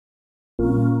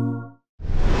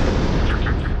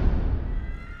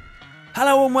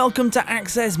Hello and welcome to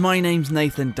Access. My name's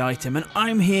Nathan Dighton and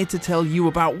I'm here to tell you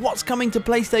about what's coming to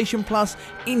PlayStation Plus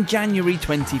in January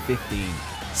 2015.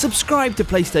 Subscribe to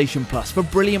PlayStation Plus for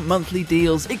brilliant monthly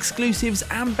deals, exclusives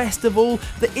and best of all,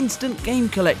 the Instant Game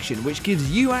Collection, which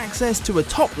gives you access to a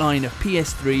top line of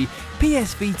PS3,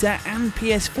 PS Vita and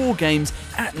PS4 games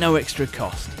at no extra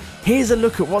cost. Here's a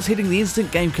look at what's hitting the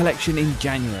Instant Game Collection in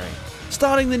January.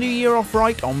 Starting the new year off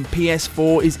right on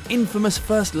PS4 is Infamous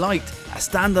First Light, a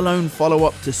standalone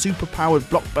follow-up to super-powered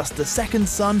blockbuster Second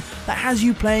Son that has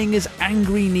you playing as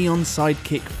angry neon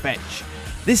sidekick Fetch.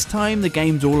 This time the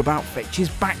game's all about Fetch's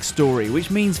backstory, which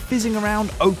means fizzing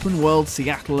around open-world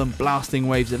Seattle and blasting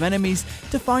waves of enemies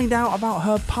to find out about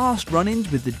her past run-ins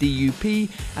with the DUP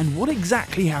and what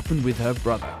exactly happened with her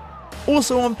brother.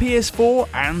 Also on PS4,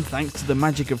 and thanks to the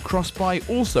magic of cross-buy,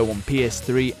 also on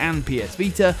PS3 and PS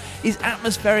Vita, is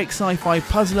atmospheric sci-fi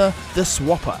puzzler The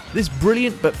Swapper. This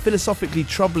brilliant but philosophically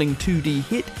troubling 2D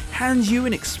hit hands you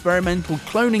an experimental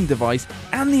cloning device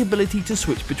and the ability to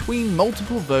switch between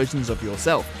multiple versions of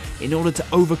yourself in order to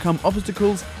overcome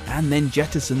obstacles and then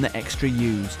jettison the extra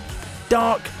U's.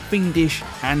 Dark, fiendish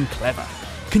and clever.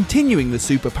 Continuing the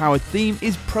superpowered theme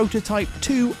is Prototype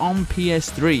 2 on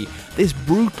PS3. This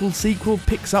brutal sequel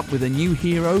picks up with a new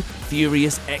hero,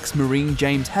 furious ex-Marine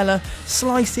James Heller,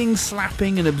 slicing,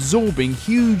 slapping and absorbing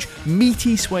huge,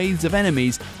 meaty swathes of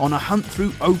enemies on a hunt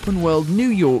through open-world New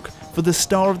York for the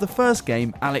star of the first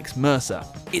game, Alex Mercer.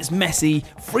 It's messy,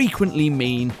 frequently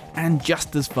mean, and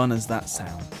just as fun as that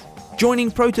sounds.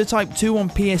 Joining Prototype 2 on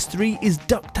PS3 is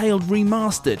DuckTales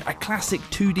Remastered, a classic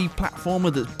 2D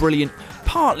platformer that's brilliant,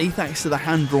 partly thanks to the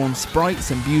hand-drawn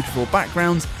sprites and beautiful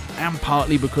backgrounds, and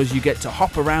partly because you get to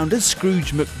hop around as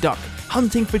Scrooge McDuck,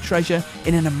 hunting for treasure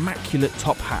in an immaculate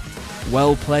top hat.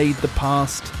 Well played, the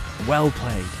past, well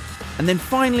played. And then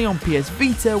finally on PS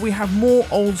Vita we have more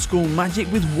old school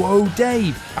magic with Woah,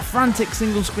 Dave, a frantic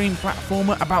single screen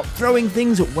platformer about throwing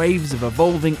things at waves of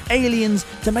evolving aliens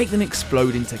to make them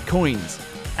explode into coins.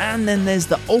 And then there's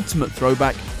the ultimate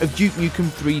throwback of Duke Nukem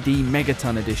 3D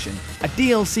Megaton Edition, a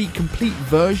DLC complete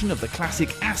version of the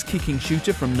classic ass-kicking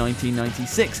shooter from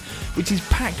 1996, which is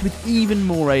packed with even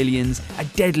more aliens, a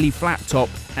deadly flat top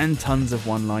and tons of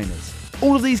one-liners.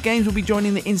 All of these games will be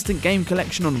joining the Instant Game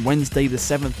Collection on Wednesday the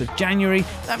 7th of January.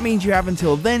 That means you have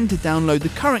until then to download the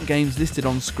current games listed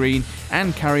on screen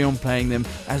and carry on playing them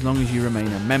as long as you remain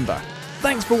a member.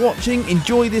 Thanks for watching,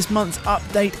 enjoy this month's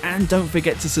update and don't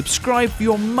forget to subscribe for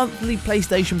your monthly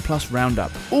PlayStation Plus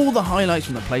roundup. All the highlights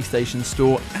from the PlayStation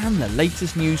Store and the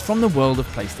latest news from the world of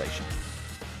PlayStation.